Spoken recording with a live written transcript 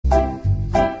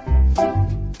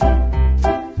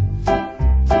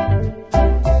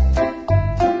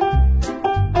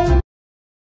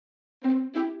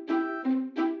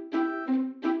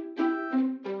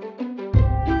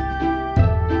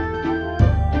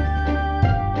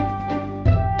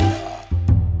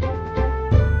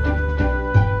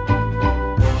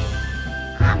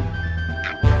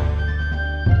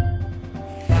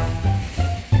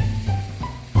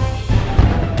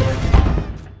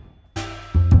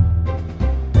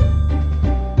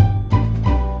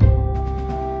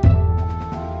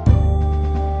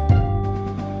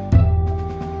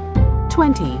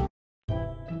20.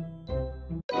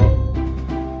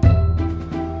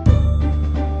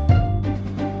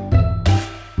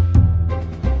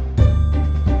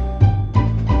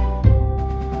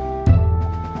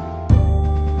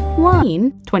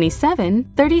 27,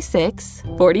 36,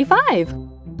 45.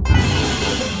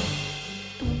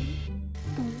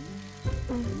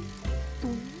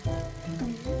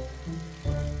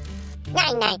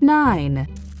 9,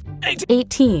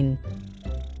 18,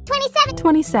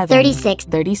 27,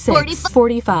 36,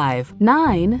 45.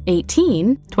 9,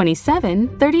 18,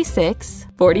 27, 36,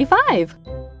 45.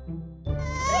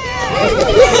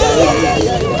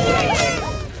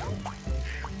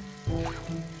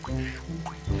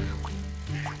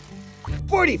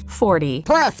 40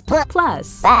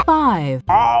 plus 5.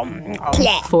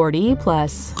 40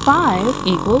 plus 5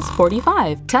 equals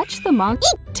 45. Touch the monk.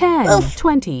 10,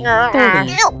 20,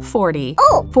 30, 40,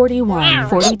 41,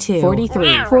 42,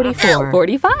 43, 44,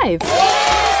 45. 45!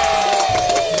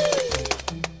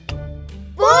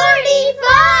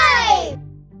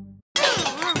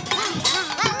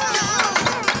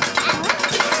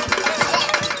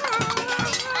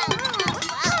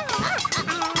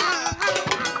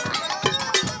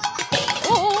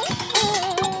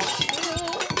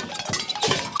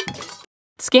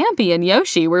 Scampy and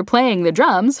Yoshi were playing the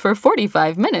drums for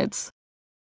 45 minutes.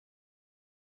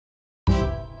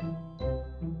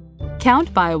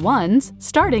 Count by ones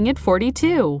starting at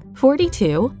 42.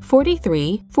 42,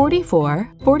 43,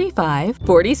 44, 45,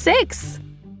 46.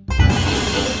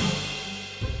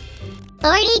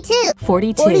 42,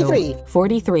 42, 43,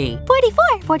 43,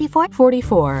 44,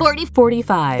 44, 40,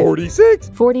 45, 46,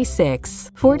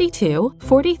 46, 42,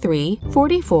 43,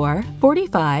 44,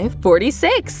 45,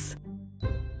 46.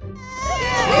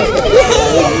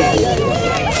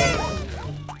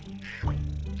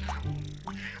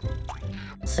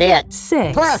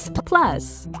 6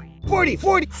 plus 40,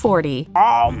 40.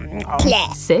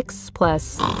 plus 6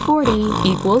 plus 40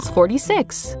 equals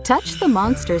 46. Touch the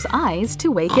monster's eyes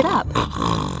to wake it up.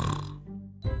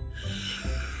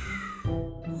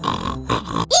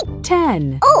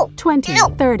 10, 20,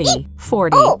 30,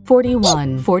 40,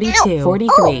 41, 42,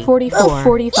 43, 44,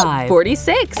 45,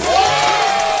 46.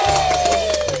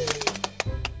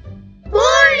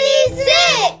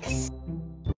 46!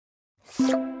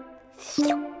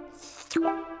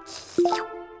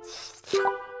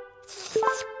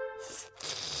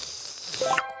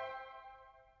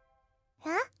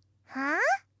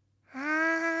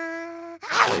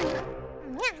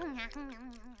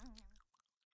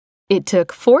 It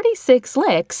took 46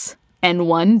 licks and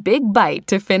one big bite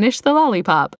to finish the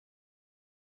lollipop.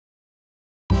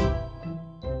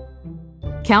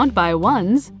 Count by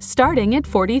ones starting at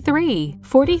 43,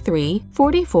 43,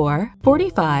 44,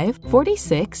 45,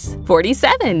 46,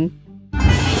 47.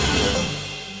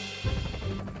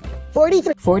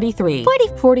 43, 43,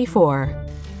 44,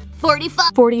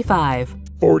 45, 45,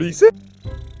 46,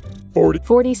 40,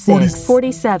 46,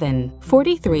 47,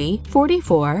 43,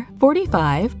 44,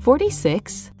 45,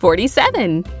 46,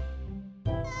 47.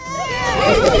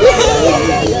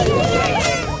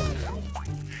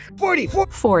 44,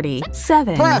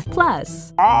 47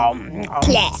 plus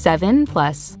 7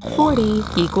 plus 40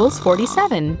 equals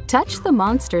 47. Touch the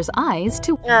monster's eyes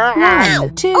to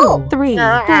 1, 2, 3,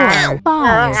 4,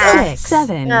 5, 6,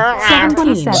 7,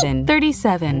 17,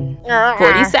 37,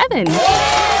 47.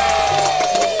 47!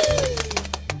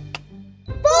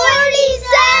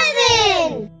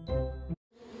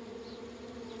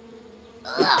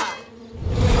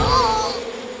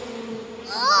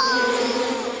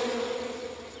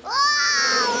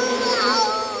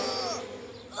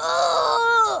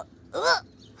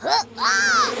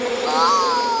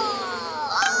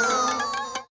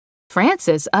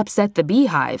 Francis upset the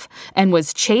beehive and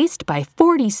was chased by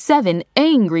 47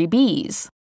 angry bees.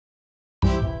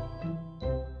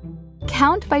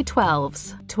 Count by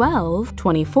 12s. 12,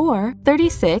 24,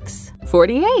 36,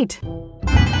 48.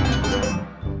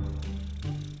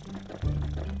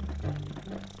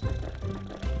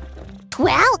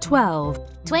 12,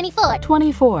 24,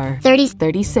 24, 30,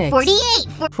 36,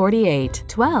 48, 48.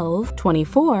 12,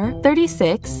 24,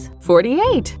 36,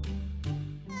 48.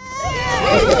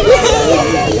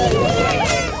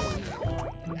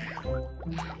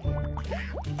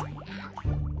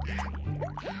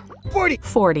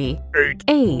 40,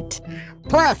 8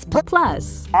 plus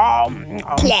plus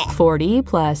 40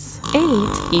 plus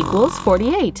 8 equals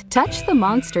 48. Touch the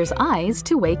monster's eyes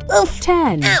to wake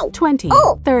 10, 20,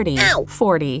 30,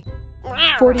 40,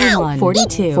 41,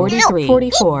 42, 43,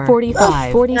 44,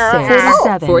 45,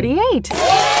 46, 47, 48.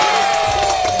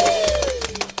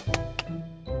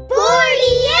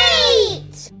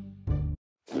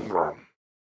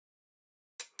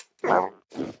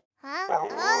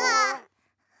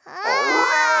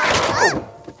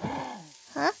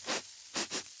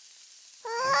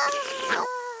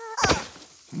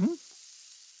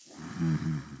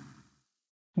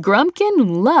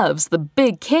 Grumpkin loves the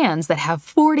big cans that have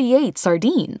 48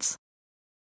 sardines.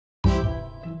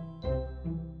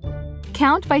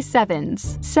 Count by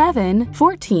sevens. 7,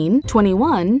 14,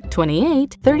 21,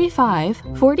 28, 35,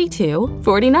 42,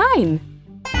 49.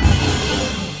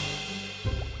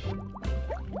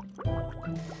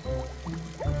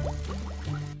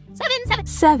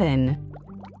 7,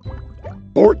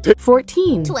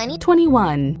 14,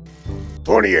 21,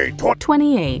 28,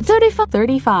 28,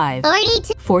 35,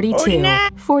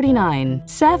 42, 49,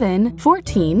 7,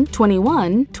 14,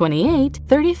 21, 28,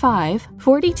 35,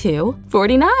 42,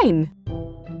 49.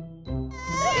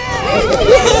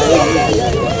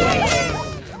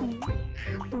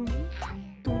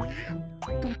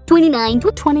 29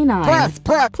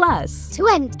 plus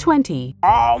 20. 20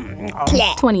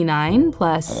 29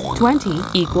 plus 20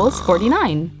 equals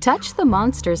 49. Touch the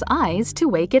monster's eyes to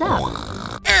wake it up.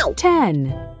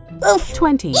 10,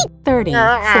 20, 30,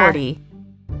 40.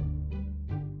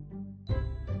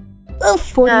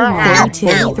 41,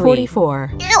 42,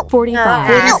 44, 45,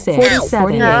 46,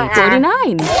 47,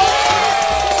 49. 49.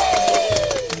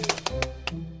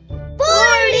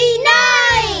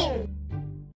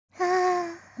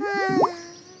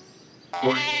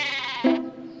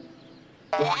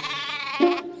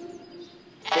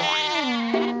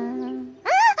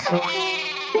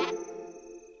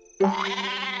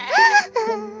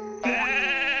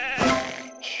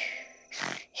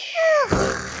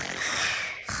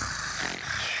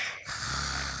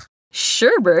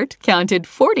 Sherbert counted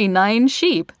 49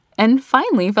 sheep and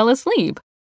finally fell asleep.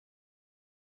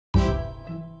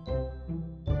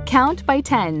 Count by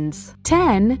tens.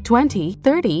 10, 20,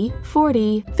 30,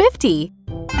 40, 50.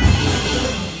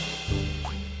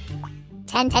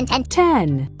 10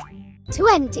 10,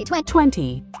 20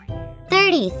 20,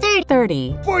 30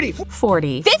 30,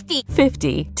 40,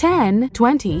 50, 10,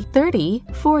 20, 30,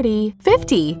 40,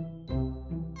 50.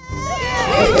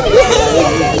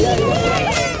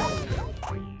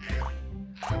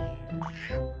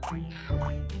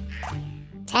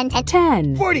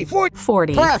 10, 40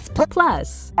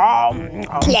 plus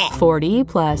 40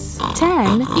 plus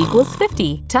 10 equals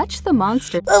 50. Touch the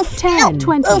monster. 10,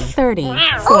 20, 30,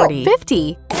 40,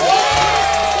 50. 50.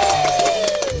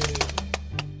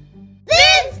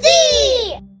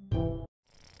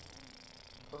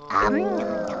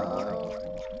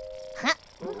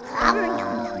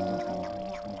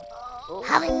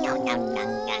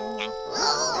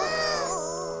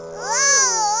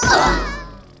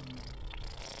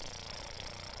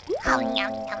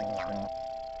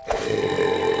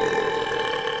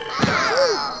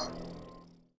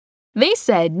 They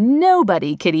said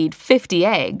nobody could eat 50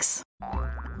 eggs.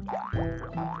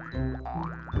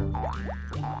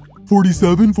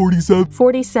 47, 47,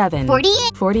 47,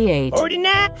 48, 48,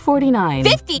 49,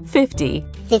 50,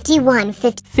 51,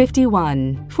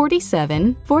 51,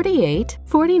 47, 48,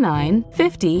 49,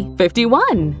 50,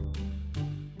 51.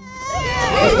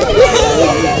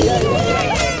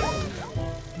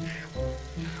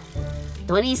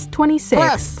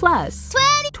 26 plus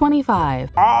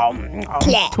 25.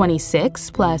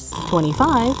 26 plus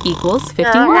 25 equals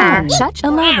 51. Touch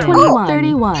 11, 21,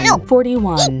 31,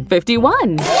 41,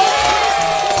 51. 51.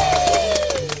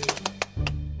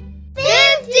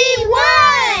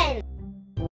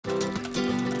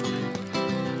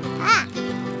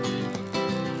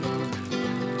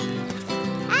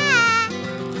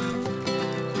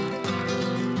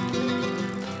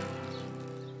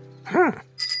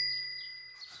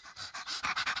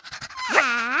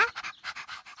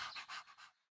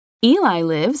 Eli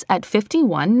lives at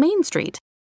 51 Main Street.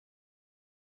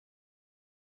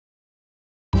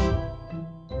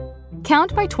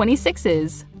 Count by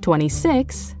 26s.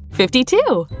 26,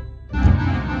 52.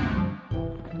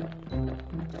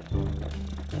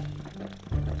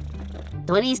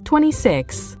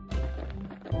 26,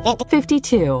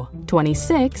 52,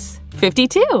 26,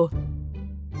 52.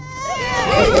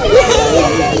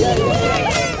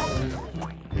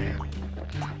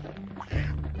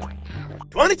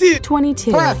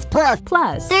 22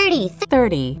 plus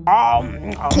 30.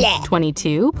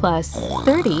 22 plus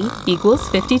 30 equals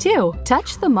 52.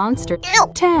 Touch the monster.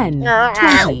 10,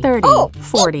 20, 30,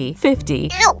 40, 50,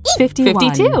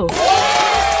 51. 52.